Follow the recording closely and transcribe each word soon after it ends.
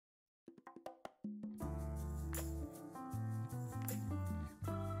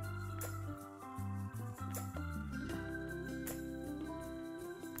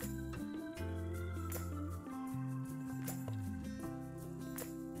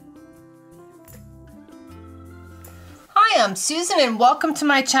I'm Susan and welcome to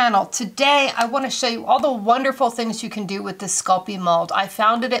my channel. Today I want to show you all the wonderful things you can do with this Sculpey mold. I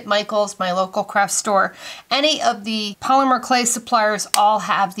found it at Michael's, my local craft store. Any of the polymer clay suppliers all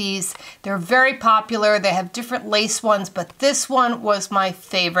have these. They're very popular. They have different lace ones, but this one was my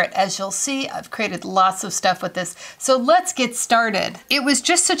favorite. As you'll see, I've created lots of stuff with this. So let's get started. It was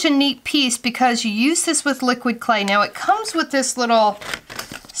just such a neat piece because you use this with liquid clay. Now it comes with this little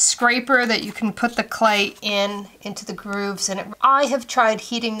scraper that you can put the clay into the grooves, and I have tried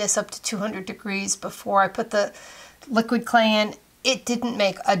heating this up to 200 degrees before I put the liquid clay in. It didn't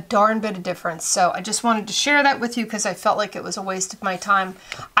make a darn bit of difference, so I just wanted to share that with you because I felt like it was a waste of my time.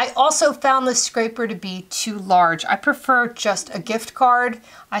 I also found this scraper to be too large. I prefer just a gift card.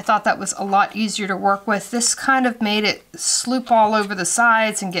 I thought that was a lot easier to work with. This kind of made it sloop all over the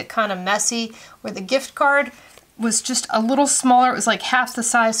sides and get kind of messy, where the gift card was just a little smaller. It was like half the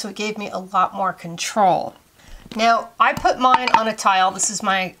size, so it gave me a lot more control. Now, I put mine on a tile. This is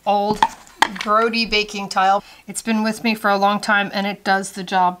my old grody baking tile. It's been with me for a long time and it does the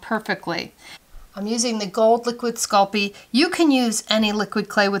job perfectly. I'm using the gold liquid Sculpey. You can use any liquid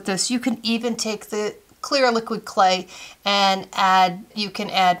clay with this. You can even take the clear liquid clay and you can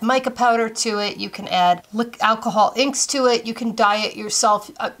add mica powder to it, you can add alcohol inks to it, you can dye it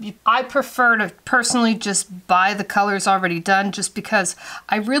yourself. I prefer to personally just buy the colors already done just because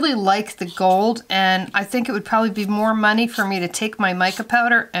I really like the gold, and I think it would probably be more money for me to take my mica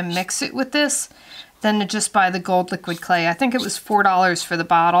powder and mix it with this than to just buy the gold liquid clay. I think it was $4 for the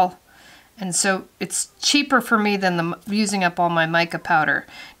bottle. And so it's cheaper for me than using up all my mica powder.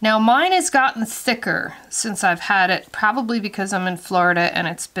 Now mine has gotten thicker since I've had it, probably because I'm in Florida and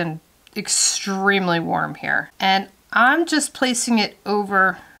it's been extremely warm here. And I'm just placing it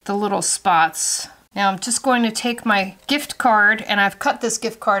over the little spots. Now I'm just going to take my gift card, and I've cut this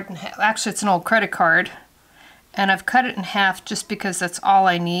gift card in half. Actually, it's an old credit card. And I've cut it in half just because that's all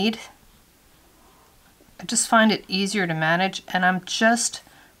I need. I just find it easier to manage, and I'm just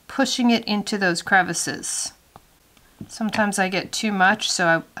pushing it into those crevices. Sometimes I get too much,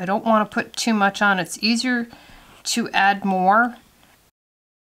 so I don't want to put too much on. It's easier to add more.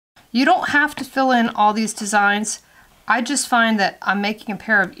 You don't have to fill in all these designs. I just find that I'm making a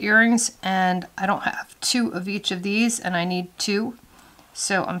pair of earrings and I don't have two of each of these, and I need two.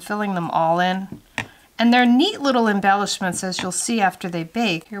 So I'm filling them all in. And they're neat little embellishments, as you'll see after they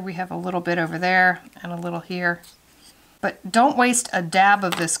bake. Here we have a little bit over there and a little here. But don't waste a dab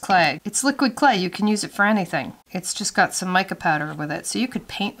of this clay. It's liquid clay, you can use it for anything. It's just got some mica powder with it. So you could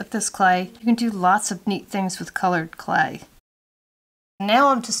paint with this clay. You can do lots of neat things with colored clay. Now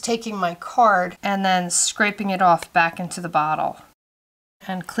I'm just taking my card and then scraping it off back into the bottle.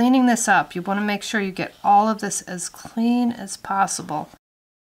 And cleaning this up. You want to make sure you get all of this as clean as possible.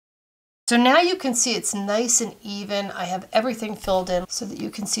 So now you can see it's nice and even. I have everything filled in so that you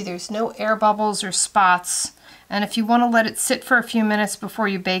can see there's no air bubbles or spots. And if you want to let it sit for a few minutes before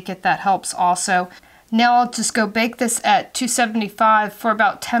you bake it, that helps also. Now I'll just go bake this at 275 for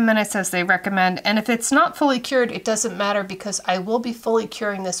about 10 minutes as they recommend. And if it's not fully cured, it doesn't matter because I will be fully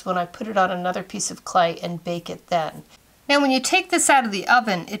curing this when I put it on another piece of clay and bake it then. Now when you take this out of the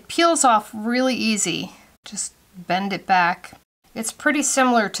oven, it peels off really easy. Just bend it back. It's pretty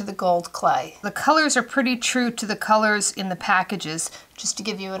similar to the gold clay. The colors are pretty true to the colors in the packages, just to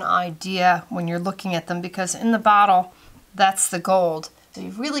give you an idea when you're looking at them, because in the bottle, that's the gold. So you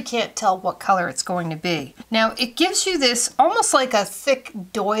really can't tell what color it's going to be. Now it gives you this almost like a thick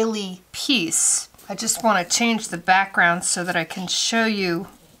doily piece. I just want to change the background so that I can show you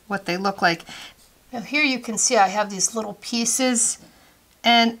what they look like. Now here you can see I have these little pieces,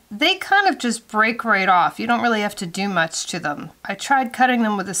 and they kind of just break right off. You don't really have to do much to them. I tried cutting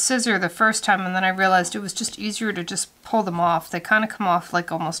them with a scissor the first time, and then I realized it was just easier to just pull them off. They kind of come off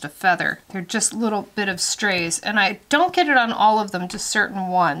like almost a feather. They're just a little bit of strays, and I don't get it on all of them, just certain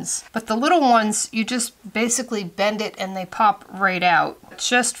ones. But the little ones, you just basically bend it and they pop right out.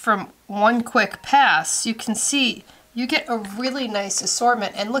 Just from one quick pass, you can see you get a really nice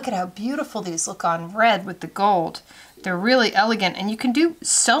assortment, and look at how beautiful these look on red with the gold. They're really elegant, and you can do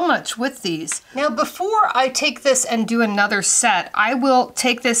so much with these. Now before I take this and do another set, I will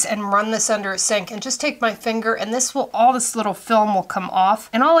take this and run this under a sink and just take my finger, and all this little film will come off.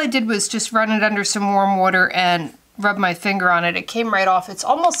 And all I did was just run it under some warm water and rub my finger on it. It came right off. It's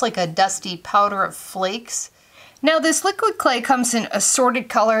almost like a dusty powder of flakes. Now this liquid clay comes in assorted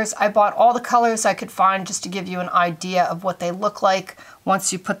colors. I bought all the colors I could find just to give you an idea of what they look like.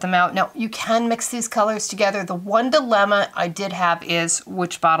 once you put them out. Now, you can mix these colors together. The one dilemma I did have is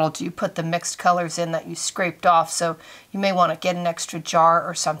which bottle do you put the mixed colors in that you scraped off, so you may want to get an extra jar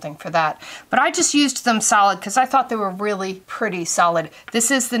or something for that. But I just used them solid because I thought they were really pretty solid. This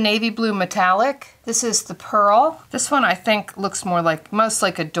is the navy blue metallic. This is the pearl. This one I think looks most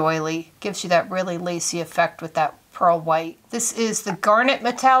like a doily. Gives you that really lacy effect with that pearl white. This is the garnet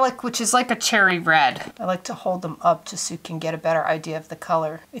metallic, which is like a cherry red. I like to hold them up just so you can get a better idea of the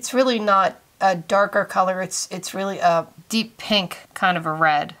color. It's really not a darker color, it's really a deep pink kind of a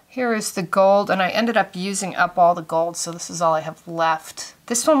red. Here is the gold, and I ended up using up all the gold, so this is all I have left.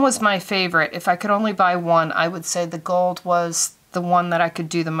 This one was my favorite. If I could only buy one, I would say the gold was the one that I could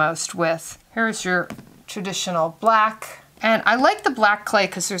do the most with. Here's your traditional black. And I like the black clay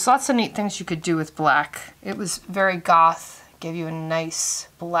because there's lots of neat things you could do with black. It was very goth, gave you a nice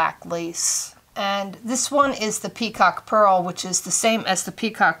black lace. And this one is the peacock pearl, which is the same as the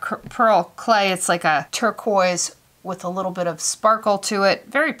peacock pearl clay. It's like a turquoise with a little bit of sparkle to it.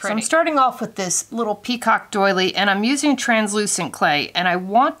 Very pretty. So I'm starting off with this little peacock doily, and I'm using translucent clay, and I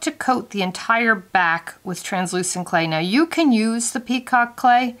want to coat the entire back with translucent clay. Now you can use the peacock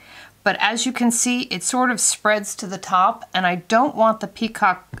clay, but as you can see, it sort of spreads to the top, and I don't want the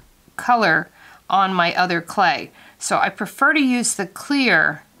peacock color on my other clay. So I prefer to use the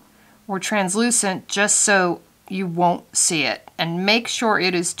clear or translucent just so you won't see it. And make sure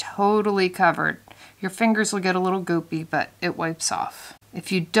it is totally covered. Your fingers will get a little goopy, but it wipes off.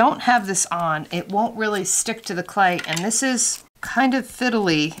 If you don't have this on, it won't really stick to the clay, and this is kind of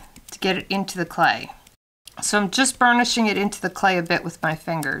fiddly to get it into the clay. So I'm just burnishing it into the clay a bit with my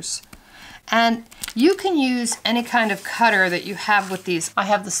fingers. And you can use any kind of cutter that you have with these. I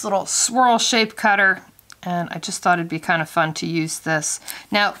have this little swirl shape cutter, and I just thought it'd be kind of fun to use this.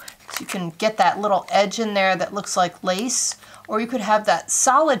 Now, you can get that little edge in there that looks like lace, or you could have that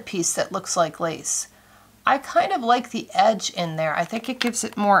solid piece that looks like lace. I kind of like the edge in there. I think it gives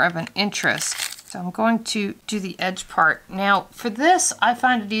it more of an interest. So I'm going to do the edge part. Now, for this, I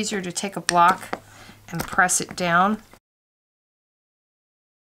find it easier to take a block and press it down.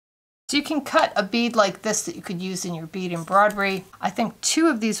 So you can cut a bead like this that you could use in your bead embroidery. I think 2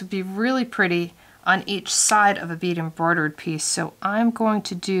 of these would be really pretty on each side of a bead embroidered piece. So I'm going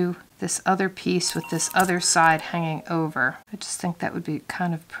to do this other piece with this other side hanging over. I just think that would be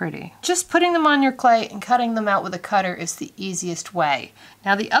kind of pretty. Just putting them on your clay and cutting them out with a cutter is the easiest way.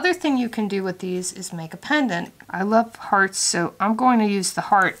 Now the other thing you can do with these is make a pendant. I love hearts, so I'm going to use the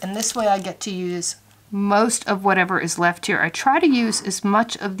heart, and this way I get to use most of whatever is left here. I try to use as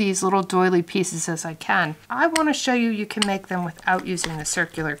much of these little doily pieces as I can. I want to show you can make them without using the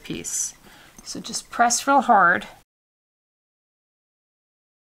circular piece. So just press real hard.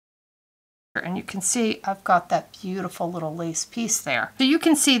 And you can see I've got that beautiful little lace piece there. So you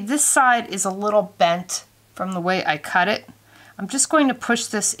can see this side is a little bent from the way I cut it. I'm just going to push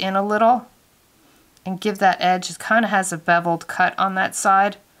this in a little and give that edge. It kind of has a beveled cut on that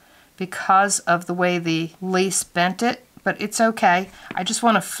side because of the way the lace bent it, but it's okay. I just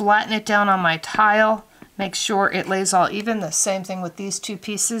want to flatten it down on my tile, make sure it lays all even. The same thing with these 2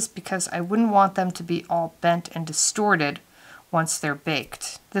 pieces, because I wouldn't want them to be all bent and distorted once they're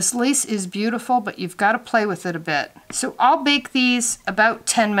baked. This lace is beautiful, but you've got to play with it a bit. So I'll bake these about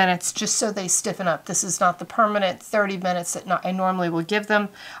 10 minutes just so they stiffen up. This is not the permanent 30 minutes that I normally will give them.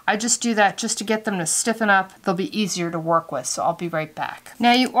 I just do that just to get them to stiffen up. They'll be easier to work with, so I'll be right back.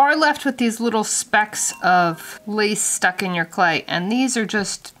 Now you are left with these little specks of lace stuck in your clay, and these are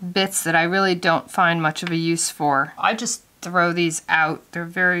just bits that I really don't find much of a use for. I just throw these out. They're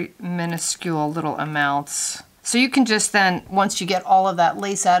very minuscule little amounts. So you can just then, once you get all of that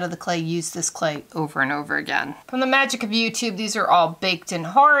lace out of the clay, use this clay over and over again. From the magic of YouTube, these are all baked in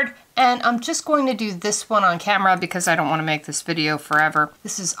hard, and I'm just going to do this one on camera because I don't want to make this video forever.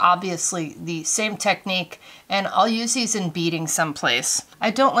 This is obviously the same technique, and I'll use these in beading someplace. I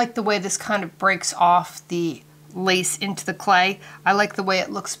don't like the way this kind of breaks off the lace into the clay. I like the way it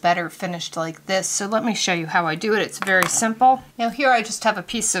looks better finished like this. So let me show you how I do it. It's very simple. Now here I just have a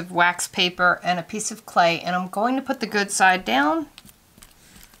piece of wax paper and a piece of clay, and I'm going to put the good side down.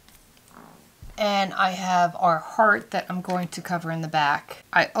 And I have our heart that I'm going to cover in the back.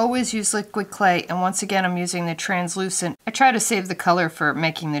 I always use liquid clay, and once again I'm using the translucent. I try to save the color for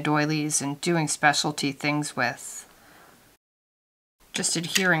making the doilies and doing specialty things with. Just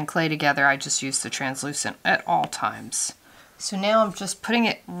adhering clay together, I just use the translucent at all times. So now I'm just putting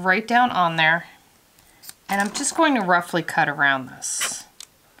it right down on there, and I'm just going to roughly cut around this.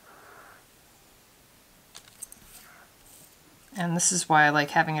 And this is why I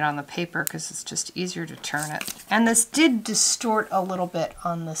like having it on the paper, because it's just easier to turn it. And this did distort a little bit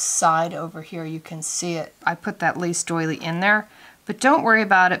on the side over here. You can see it. I put that lace doily in there, but don't worry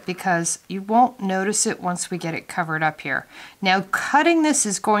about it because you won't notice it once we get it covered up here. Now cutting this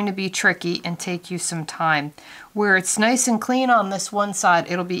is going to be tricky and take you some time. Where it's nice and clean on this one side,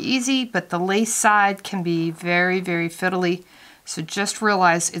 it'll be easy, but the lace side can be very, very fiddly. So just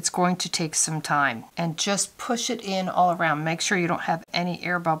realize it's going to take some time, and just push it in all around. Make sure you don't have any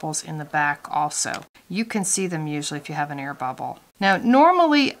air bubbles in the back also. You can see them usually if you have an air bubble. Now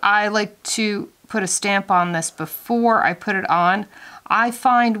normally I like to put a stamp on this before I put it on. I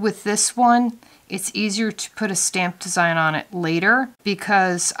find with this one it's easier to put a stamp design on it later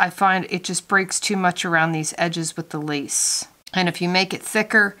because I find it just breaks too much around these edges with the lace. And if you make it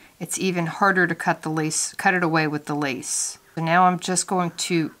thicker, it's even harder to cut it away with the lace. So now I'm just going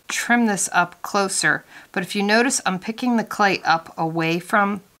to trim this up closer, but if you notice I'm picking the clay up away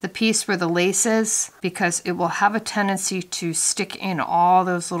from the piece where the lace is because it will have a tendency to stick in all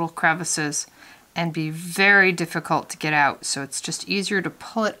those little crevices and be very difficult to get out. So it's just easier to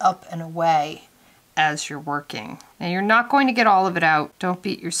pull it up and away as you're working. Now you're not going to get all of it out. Don't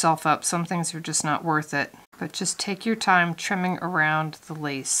beat yourself up. Some things are just not worth it. But just take your time trimming around the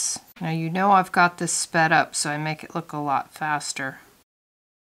lace. Now you know I've got this sped up so I make it look a lot faster.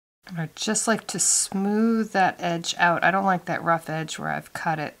 I just like to smooth that edge out. I don't like that rough edge where I've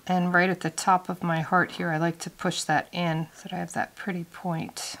cut it. And right at the top of my heart here, I like to push that in so that I have that pretty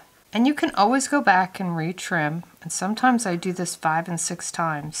point. And you can always go back and retrim. And sometimes I do this 5 and 6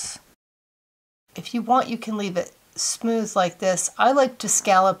 times. If you want, you can leave it smooth like this. I like to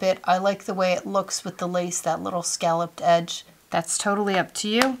scallop it. I like the way it looks with the lace, that little scalloped edge. That's totally up to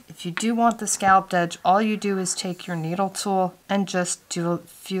you. If you do want the scalloped edge, all you do is take your needle tool and just do a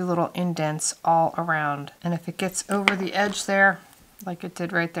few little indents all around. And if it gets over the edge there, like it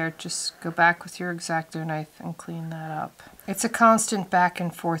did right there, just go back with your X-Acto knife and clean that up. It's a constant back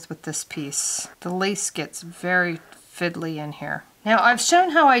and forth with this piece. The lace gets very fiddly in here. Now I've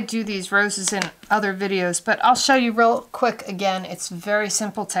shown how I do these roses in other videos, but I'll show you real quick again. It's very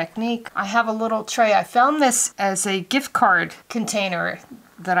simple technique. I have a little tray. I found this as a gift card container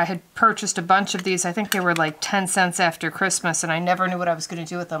that I had purchased a bunch of these. I think they were like 10 cents after Christmas, and I never knew what I was going to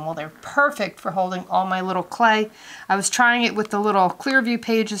do with them. Well, they're perfect for holding all my little clay. I was trying it with the little Clearview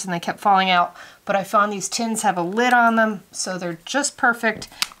pages and they kept falling out, but I found these tins have a lid on them, so they're just perfect.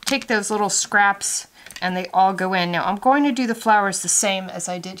 Take those little scraps and they all go in. Now I'm going to do the flowers the same as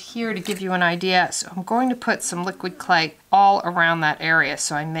I did here to give you an idea. So I'm going to put some liquid clay all around that area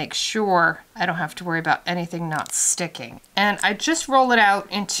so I make sure I don't have to worry about anything not sticking. And I just roll it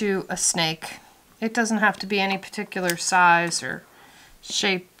out into a snake. It doesn't have to be any particular size or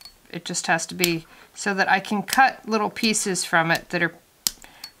shape. It just has to be so that I can cut little pieces from it that are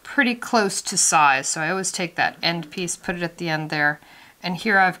pretty close to size. So I always take that end piece, put it at the end there. And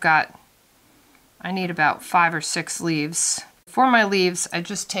here I need about 5 or 6 leaves. For my leaves, I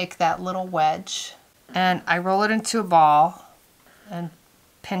just take that little wedge and I roll it into a ball and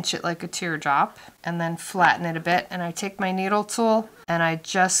pinch it like a teardrop and then flatten it a bit. And I take my needle tool and I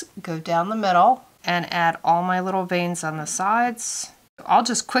just go down the middle and add all my little veins on the sides. I'll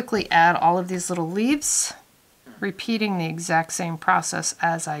just quickly add all of these little leaves, repeating the exact same process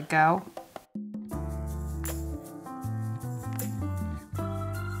as I go.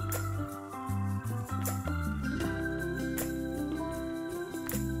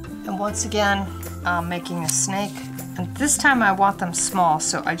 And once again, I'm making a snake. And this time I want them small,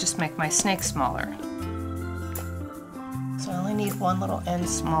 so I just make my snake smaller. So I only need one little end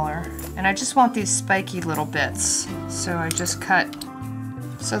smaller. And I just want these spiky little bits. So I just cut,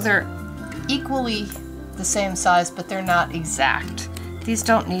 so they're equally the same size, but they're not exact. These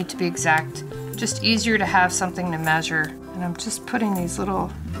don't need to be exact, just easier to have something to measure. And I'm just putting these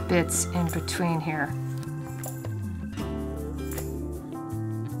little bits in between here.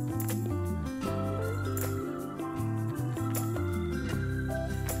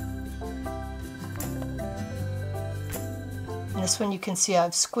 This one you can see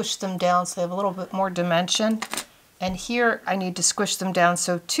I've squished them down so they have a little bit more dimension. And here I need to squish them down.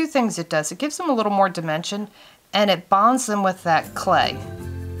 So 2 things it does. It gives them a little more dimension and it bonds them with that clay.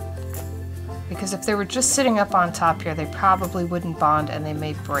 Because if they were just sitting up on top here, they probably wouldn't bond and they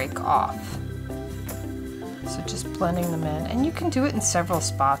may break off. So just blending them in. And you can do it in several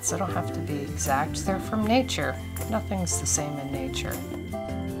spots. They don't have to be exact. They're from nature. Nothing's the same in nature.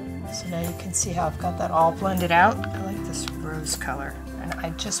 So now you can see how I've got that all blended out. I like this rose color. And I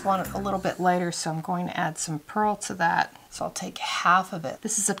just want it a little bit lighter, so I'm going to add some pearl to that. So I'll take half of it.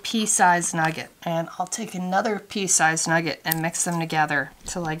 This is a pea-sized nugget, and I'll take another pea-sized nugget and mix them together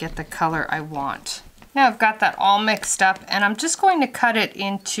till I get the color I want. Now I've got that all mixed up, and I'm just going to cut it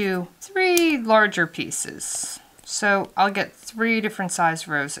into 3 larger pieces. So I'll get 3 different size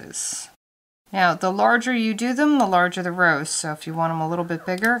roses. Now the larger you do them, the larger the rose. So if you want them a little bit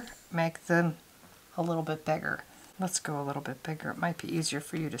bigger, make them a little bit bigger. Let's go a little bit bigger. It might be easier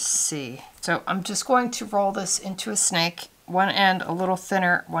for you to see. So I'm just going to roll this into a snake. One end a little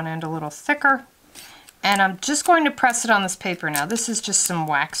thinner, one end a little thicker. And I'm just going to press it on this paper now. This is just some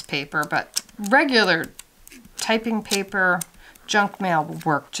wax paper, but regular typing paper, junk mail will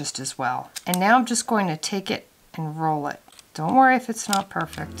work just as well. And now I'm just going to take it and roll it. Don't worry if it's not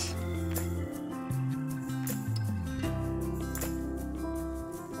perfect.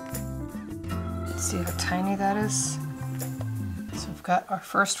 See how tiny that is? So we've got our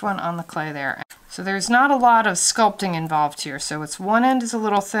first one on the clay there. So there's not a lot of sculpting involved here. So it's one end is a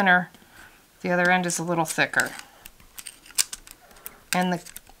little thinner, the other end is a little thicker. And the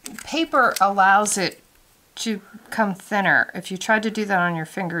paper allows it to come thinner. If you tried to do that on your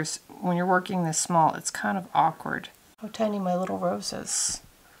fingers when you're working this small, it's kind of awkward. How tiny my little rose is.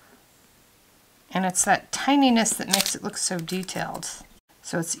 And it's that tininess that makes it look so detailed.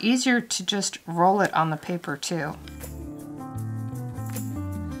 So it's easier to just roll it on the paper too.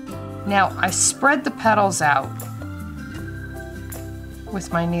 Now I spread the petals out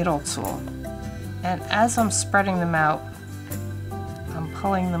with my needle tool. And as I'm spreading them out, I'm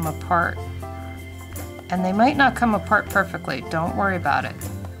pulling them apart. And they might not come apart perfectly, don't worry about it.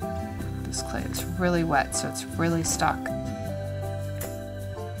 This clay is really wet, so it's really stuck.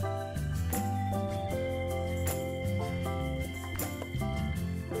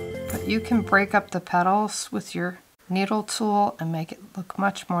 You can break up the petals with your needle tool and make it look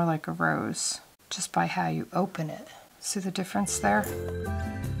much more like a rose just by how you open it. See the difference there?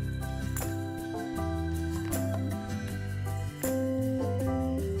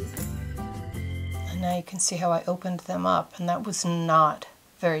 And now you can see how I opened them up, and that was not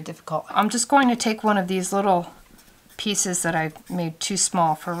very difficult. I'm just going to take one of these little pieces that I made too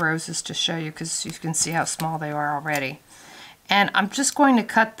small for roses to show you, because you can see how small they are already. And I'm just going to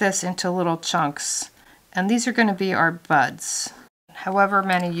cut this into little chunks. And these are going to be our buds. However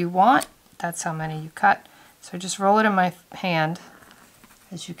many you want, that's how many you cut. So just roll it in my hand.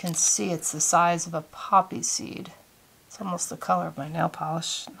 As you can see, it's the size of a poppy seed. It's almost the color of my nail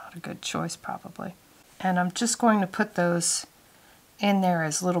polish. Not a good choice, probably. And I'm just going to put those in there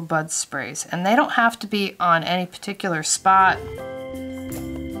as little bud sprays. And they don't have to be on any particular spot.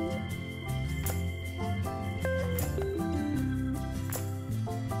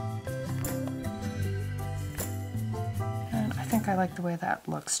 I like the way that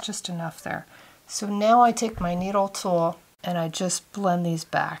looks, just enough there. So now I take my needle tool and I just blend these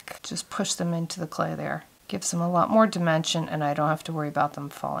back. Just push them into the clay there. Gives them a lot more dimension and I don't have to worry about them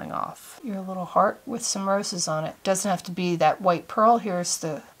falling off. Your little heart with some roses on it. Doesn't have to be that white pearl. Here's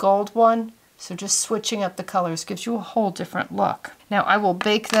the gold one. So just switching up the colors gives you a whole different look. Now I will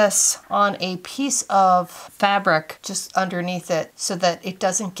bake this on a piece of fabric just underneath it so that it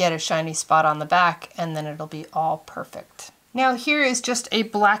doesn't get a shiny spot on the back, and then it'll be all perfect. Now here is just a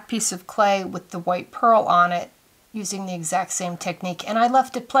black piece of clay with the white pearl on it, using the exact same technique, and I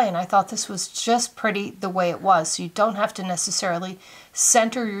left it plain. I thought this was just pretty the way it was, so you don't have to necessarily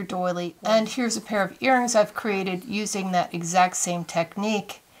center your doily. And here's a pair of earrings I've created using that exact same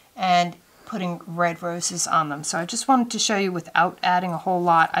technique and putting red roses on them. So I just wanted to show you without adding a whole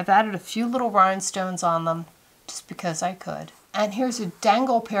lot. I've added a few little rhinestones on them just because I could. And here's a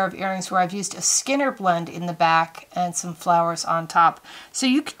dangle pair of earrings where I've used a Skinner blend in the back and some flowers on top. So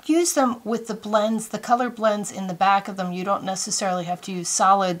you could use them with the blends, the color blends in the back of them. You don't necessarily have to use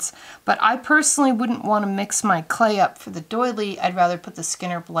solids, but I personally wouldn't want to mix my clay up for the doily. I'd rather put the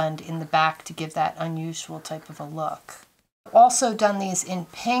Skinner blend in the back to give that unusual type of a look. I've also done these in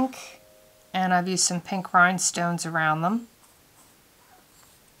pink, and I've used some pink rhinestones around them.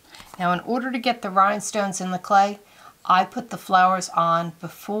 Now in order to get the rhinestones in the clay, I put the flowers on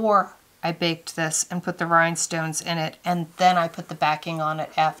before I baked this and put the rhinestones in it, and then I put the backing on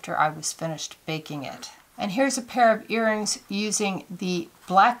it after I was finished baking it. And here's a pair of earrings using the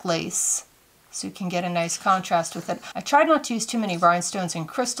black lace, so you can get a nice contrast with it. I tried not to use too many rhinestones and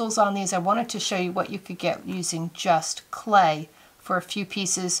crystals on these. I wanted to show you what you could get using just clay for a few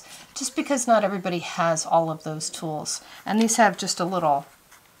pieces, just because not everybody has all of those tools. And these have just a little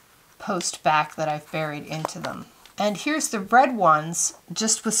post back that I've buried into them. And here's the red ones,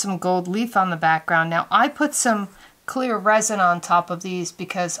 just with some gold leaf on the background. Now I put some clear resin on top of these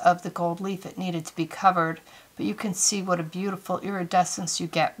because of the gold leaf. It needed to be covered, but you can see what a beautiful iridescence you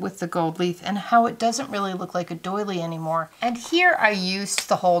get with the gold leaf and how it doesn't really look like a doily anymore. And here I used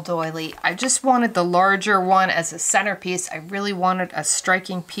the whole doily. I just wanted the larger one as a centerpiece. I really wanted a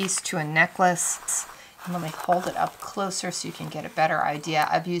striking piece to a necklace. And let me hold it up closer so you can get a better idea.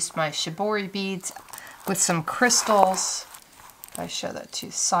 I've used my shibori beads with some crystals. If I show that to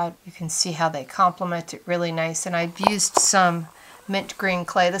the side, you can see how they complement it really nice. And I've used some mint green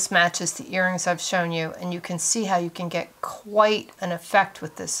clay. This matches the earrings I've shown you, and you can see how you can get quite an effect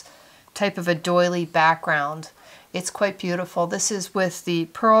with this type of a doily background. It's quite beautiful. This is with the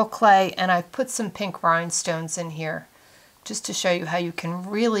pearl clay, and I've put some pink rhinestones in here, just to show you how you can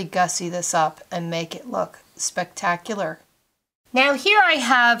really gussy this up and make it look spectacular. Now here I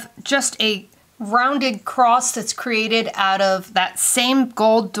have just a rounded cross that's created out of that same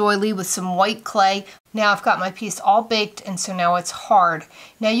gold doily with some white clay. Now I've got my piece all baked, and so now it's hard.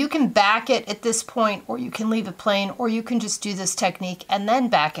 Now you can back it at this point, or you can leave it plain, or you can just do this technique and then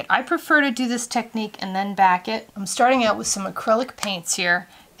back it. I prefer to do this technique and then back it. I'm starting out with some acrylic paints here.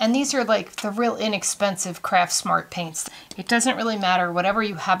 And these are like the real inexpensive Craft Smart paints. It doesn't really matter, whatever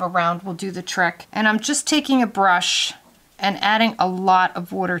you have around will do the trick. And I'm just taking a brush and adding a lot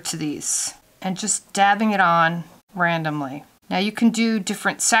of water to these and just dabbing it on randomly. Now you can do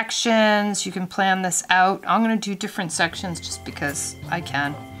different sections, you can plan this out. I'm gonna do different sections just because I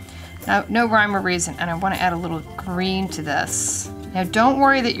can. Now, no rhyme or reason, and I wanna add a little green to this. Now don't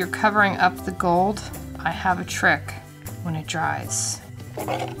worry that you're covering up the gold. I have a trick when it dries.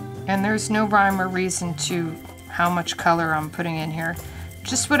 And there's no rhyme or reason to how much color I'm putting in here.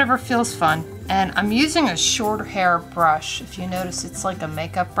 Just whatever feels fun. And I'm using a short hair brush. If you notice, it's like a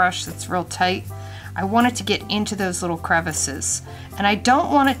makeup brush that's real tight. I want it to get into those little crevices. And I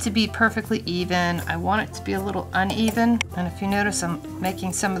don't want it to be perfectly even. I want it to be a little uneven. And if you notice, I'm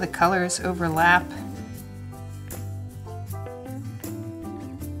making some of the colors overlap.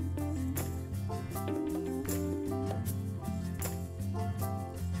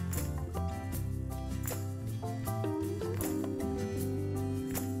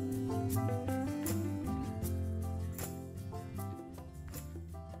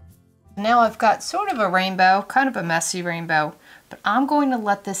 Now I've got sort of a rainbow, kind of a messy rainbow, but I'm going to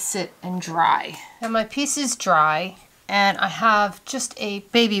let this sit and dry. Now my piece is dry, and I have just a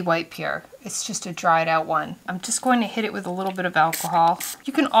baby wipe here. It's just a dried out one. I'm just going to hit it with a little bit of alcohol.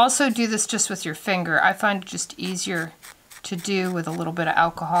 You can also do this just with your finger. I find it just easier to do with a little bit of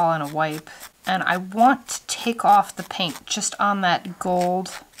alcohol and a wipe. And I want to take off the paint just on that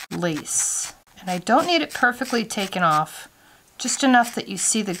gold lace. And I don't need it perfectly taken off. Just enough that you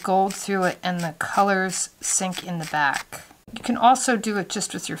see the gold through it and the colors sink in the back. You can also do it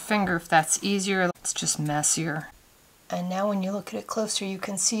just with your finger if that's easier. It's just messier. And now when you look at it closer, you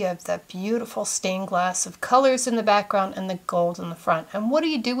can see I have that beautiful stained glass of colors in the background and the gold in the front. And what do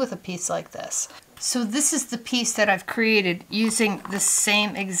you do with a piece like this? So this is the piece that I've created using the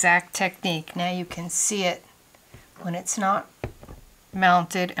same exact technique. Now you can see it when it's not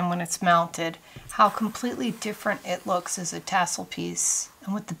mounted and when it's mounted, how completely different it looks as a tassel piece,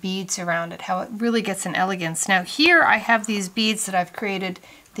 and with the beads around it, how it really gets an elegance. Now here I have these beads that I've created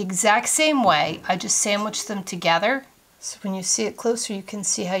the exact same way. I just sandwiched them together. So when you see it closer, you can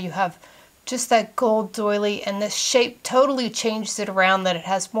see how you have just that gold doily, and this shape totally changes it around, that it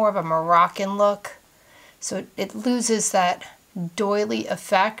has more of a Moroccan look. So it loses that doily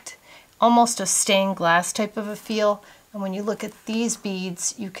effect, almost a stained glass type of a feel. And when you look at these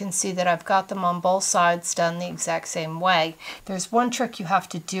beads, you can see that I've got them on both sides done the exact same way. There's one trick you have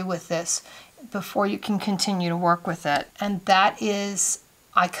to do with this before you can continue to work with it, and that is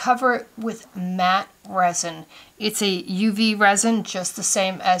I cover it with matte resin. It's a UV resin, just the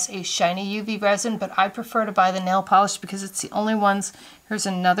same as a shiny UV resin, but I prefer to buy the nail polish because it's the only ones. Here's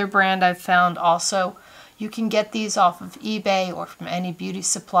another brand I've found also. You can get these off of eBay or from any beauty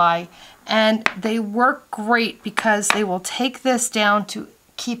supply, and they work great because they will take this down to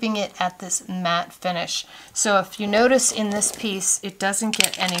keeping it at this matte finish. So if you notice in this piece, it doesn't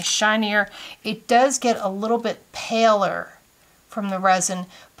get any shinier. It does get a little bit paler from the resin,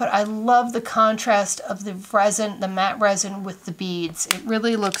 but I love the contrast of the resin, the matte resin with the beads. It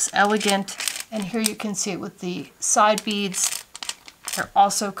really looks elegant, and here you can see it with the side beads. They're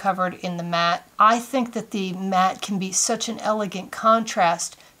also covered in the matte. I think that the matte can be such an elegant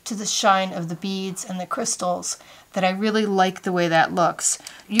contrast to the shine of the beads and the crystals that I really like the way that looks.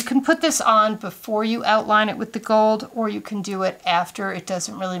 You can put this on before you outline it with the gold, or you can do it after. It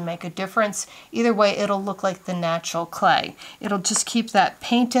doesn't really make a difference. Either way, it'll look like the natural clay. It'll just keep that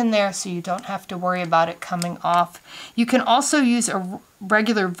paint in there so you don't have to worry about it coming off. You can also use a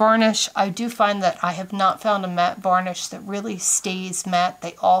regular varnish. I do find that I have not found a matte varnish that really stays matte.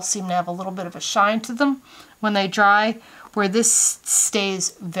 They all seem to have a little bit of a shine to them when they dry, where this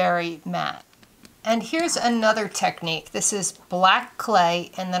stays very matte. And here's another technique. This is black clay,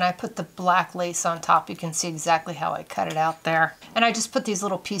 and then I put the black lace on top. You can see exactly how I cut it out there. And I just put these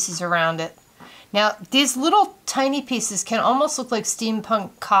little pieces around it. Now, these little tiny pieces can almost look like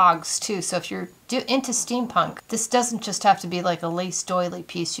steampunk cogs too. So if you're into steampunk, this doesn't just have to be like a lace doily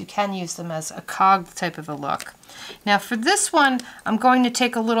piece. You can use them as a cog type of a look. Now for this one, I'm going to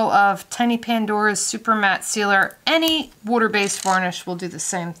take a little of Tiny Pandora's Super Matte Sealer. Any water-based varnish will do the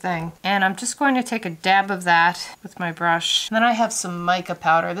same thing. And I'm just going to take a dab of that with my brush. And then I have some mica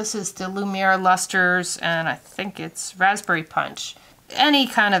powder. This is the Lumiere Lusters, and I think it's Raspberry Punch. Any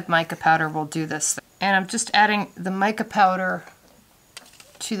kind of mica powder will do this. And I'm just adding the mica powder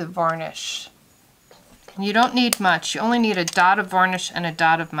to the varnish. And you don't need much. You only need a dot of varnish and a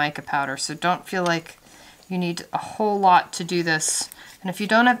dot of mica powder. So don't feel like you need a whole lot to do this. And if you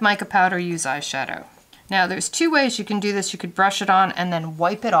don't have mica powder, use eyeshadow. Now there's two ways you can do this. You could brush it on and then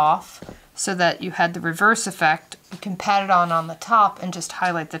wipe it off so that you had the reverse effect. You can pat it on the top and just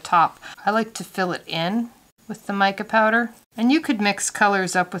highlight the top. I like to fill it in with the mica powder. And you could mix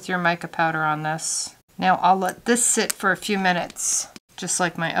colors up with your mica powder on this. Now I'll let this sit for a few minutes, just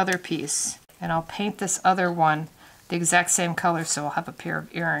like my other piece. And I'll paint this other one the exact same color, so I'll have a pair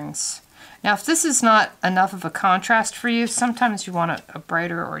of earrings. Now if this is not enough of a contrast for you, sometimes you want a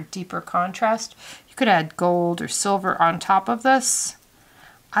brighter or deeper contrast. You could add gold or silver on top of this.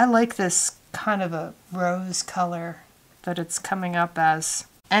 I like this kind of a rose color that it's coming up as.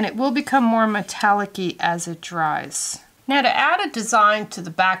 And it will become more metallic-y as it dries. Now to add a design to the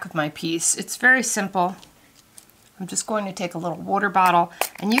back of my piece, it's very simple. I'm just going to take a little water bottle,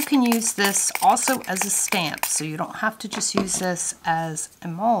 and you can use this also as a stamp, so you don't have to just use this as a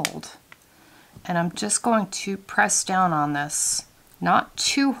mold. And I'm just going to press down on this, not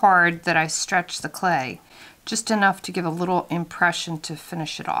too hard that I stretch the clay, just enough to give a little impression to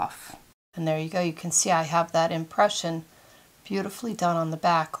finish it off. And there you go, you can see I have that impression beautifully done on the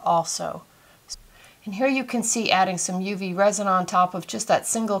back also. And here you can see adding some UV resin on top of just that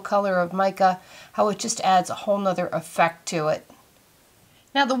single color of mica, how it just adds a whole nother effect to it.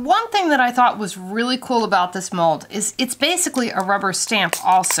 Now the one thing that I thought was really cool about this mold is it's basically a rubber stamp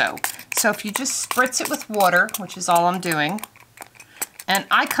also. So if you just spritz it with water, which is all I'm doing, and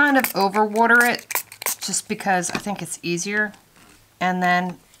I kind of over water it just because I think it's easier, and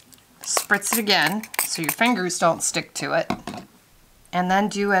then spritz it again so your fingers don't stick to it. And then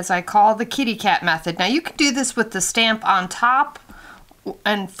do as I call the kitty cat method. Now you can do this with the stamp on top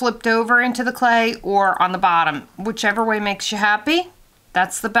and flipped over into the clay, or on the bottom. Whichever way makes you happy,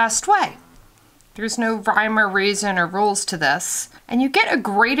 that's the best way. There's no rhyme or reason or rules to this. And you get a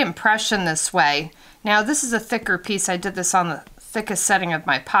great impression this way. Now this is a thicker piece. I did this on the thickest setting of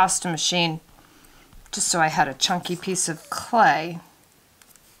my pasta machine, just so I had a chunky piece of clay.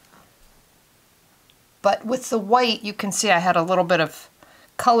 But with the white, you can see I had a little bit of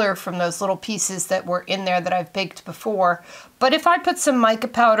color from those little pieces that were in there that I've baked before. But if I put some mica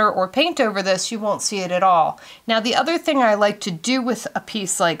powder or paint over this, you won't see it at all. Now the other thing I like to do with a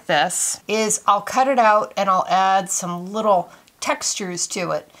piece like this is I'll cut it out and I'll add some little textures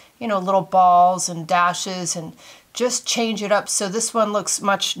to it. You know, little balls and dashes, and just change it up so this one looks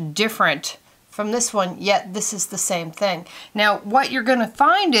much different from this one, yet this is the same thing. Now what you're going to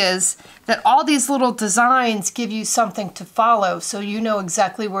find is that all these little designs give you something to follow, so you know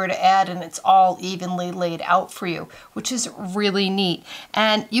exactly where to add, and it's all evenly laid out for you, which is really neat.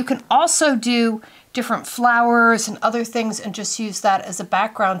 And you can also do different flowers and other things and just use that as a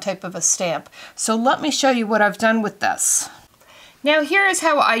background type of a stamp. So let me show you what I've done with this. Now here is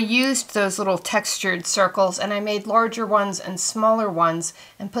how I used those little textured circles, and I made larger ones and smaller ones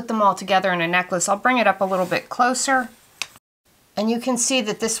and put them all together in a necklace. I'll bring it up a little bit closer. And you can see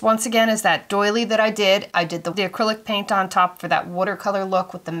that this once again is that doily that I did. I did the acrylic paint on top for that watercolor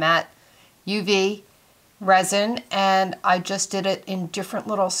look with the matte UV resin, and I just did it in different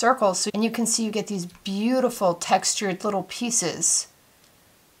little circles. And you can see you get these beautiful textured little pieces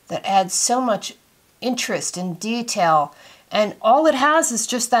that add so much interest and detail. And all it has is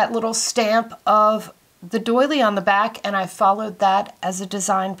just that little stamp of the doily on the back, and I followed that as a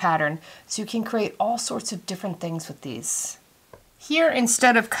design pattern. So you can create all sorts of different things with these. Here,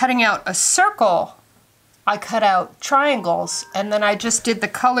 instead of cutting out a circle, I cut out triangles, and then I just did the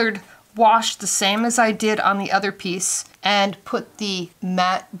colored wash the same as I did on the other piece and put the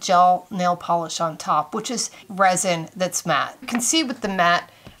matte gel nail polish on top, which is resin that's matte. You can see with the matte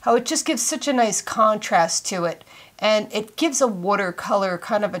how it just gives such a nice contrast to it, and it gives a watercolor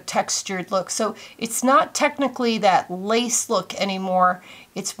kind of a textured look. So it's not technically that lace look anymore,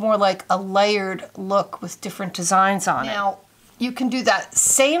 it's more like a layered look with different designs on it. Now, you can do that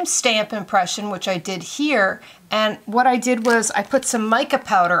same stamp impression, which I did here, and what I did was I put some mica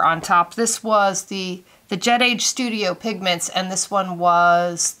powder on top. This was the Jet Age Studio pigments, and this one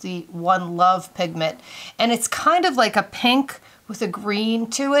was the One Love pigment. And it's kind of like a pink with a green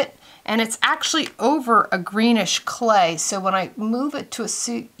to it, and it's actually over a greenish clay. So when I move it to a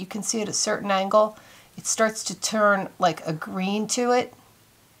suit, you can see at a certain angle, it starts to turn like a green to it.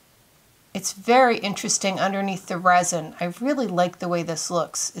 It's very interesting underneath the resin. I really like the way this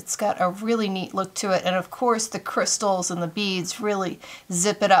looks. It's got a really neat look to it. And of course, the crystals and the beads really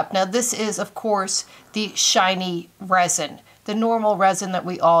zip it up. Now this is, of course, the shiny resin, the normal resin that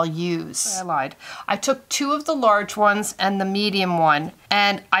we all use. I lied. I took 2 of the large ones and the medium one,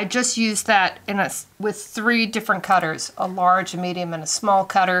 and I just used that with 3 different cutters, a large, a medium, and a small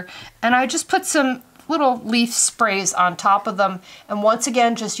cutter. And I just put some little leaf sprays on top of them, and once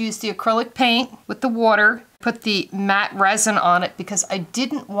again just use the acrylic paint with the water, put the matte resin on it because I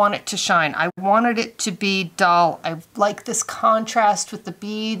didn't want it to shine. I wanted it to be dull. I like this contrast with the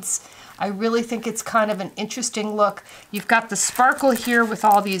beads. I really think it's kind of an interesting look. You've got the sparkle here with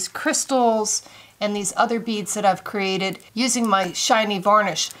all these crystals and these other beads that I've created using my shiny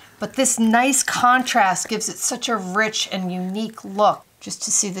varnish, but this nice contrast gives it such a rich and unique look, just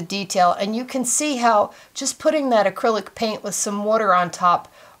to see the detail. And you can see how just putting that acrylic paint with some water on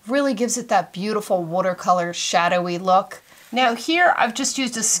top really gives it that beautiful watercolor shadowy look. Now here I've just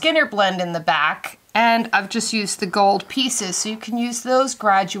used a Skinner blend in the back, and I've just used the gold pieces, so you can use those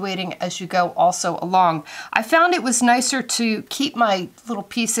graduating as you go also along. I found it was nicer to keep my little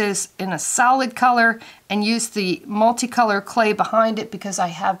pieces in a solid color and use the multicolor clay behind it because I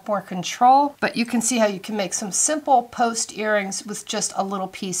have more control. But you can see how you can make some simple post earrings with just a little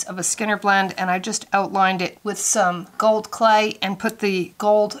piece of a Skinner blend, and I just outlined it with some gold clay and put the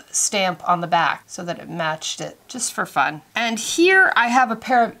gold stamp on the back so that it matched it, just for fun. And here I have a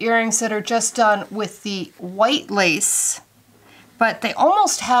pair of earrings that are just done with the white lace, but they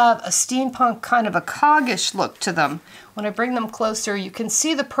almost have a steampunk kind of a coggish look to them. When I bring them closer, you can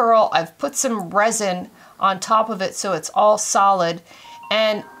see the pearl. I've put some resin on top of it so it's all solid,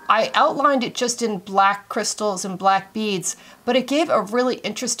 and I outlined it just in black crystals and black beads, but it gave a really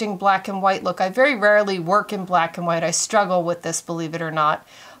interesting black and white look. I very rarely work in black and white. I struggle with this, believe it or not.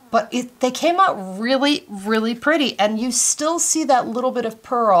 But they came out really, really pretty, and you still see that little bit of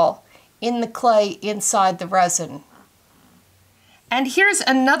pearl in the clay inside the resin. And here's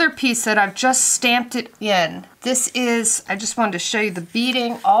another piece that I've just stamped it in. This is, I just wanted to show you the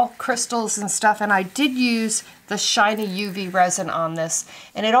beading, all crystals and stuff, and I did use the shiny UV resin on this.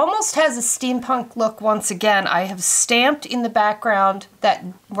 And it almost has a steampunk look once again. I have stamped in the background that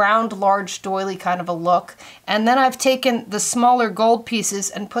round, large doily kind of a look. And then I've taken the smaller gold pieces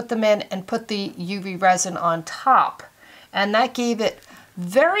and put them in and put the UV resin on top. And that gave it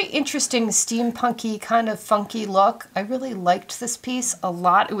very interesting steampunky kind of funky look. I really liked this piece a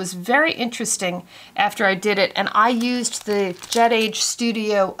lot. It was very interesting after I did it, and I used the Jet Age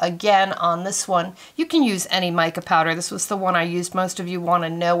Studio again on this one. You can use any mica powder. This was the one I used. Most of you want to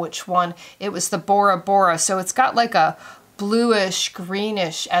know which one. It was the Bora Bora, so it's got like a bluish,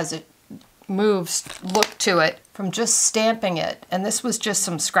 greenish as it moves look to it from just stamping it. And this was just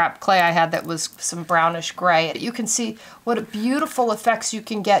some scrap clay I had that was some brownish gray. You can see what beautiful effects you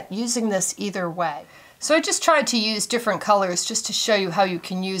can get using this either way. So I just tried to use different colors just to show you how you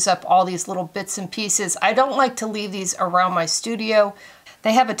can use up all these little bits and pieces. I don't like to leave these around my studio.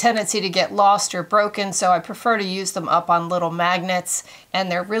 They have a tendency to get lost or broken, so I prefer to use them up on little magnets,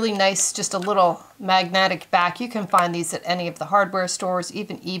 and they're really nice, just a little magnetic back. You can find these at any of the hardware stores.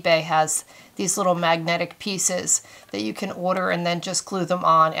 Even eBay has these little magnetic pieces that you can order and then just glue them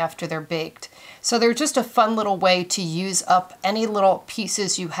on after they're baked. So they're just a fun little way to use up any little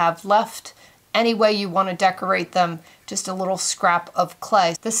pieces you have left, any way you want to decorate them, just a little scrap of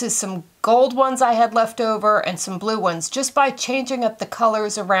clay. This is some gold ones I had left over and some blue ones. Just by changing up the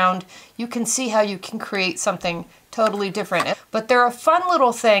colors around, you can see how you can create something totally different. But they're a fun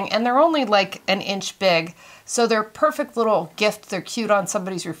little thing, and they're only like an inch big, so they're a perfect little gift. They're cute on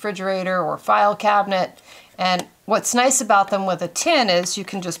somebody's refrigerator or file cabinet. And What's nice about them with a tin is you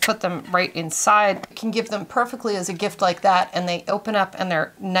can just put them right inside. You can give them perfectly as a gift like that, and they open up and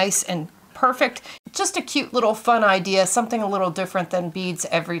they're nice and perfect. Just a cute little fun idea, something a little different than beads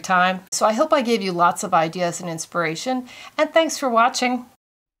every time. So I hope I gave you lots of ideas and inspiration, and thanks for watching.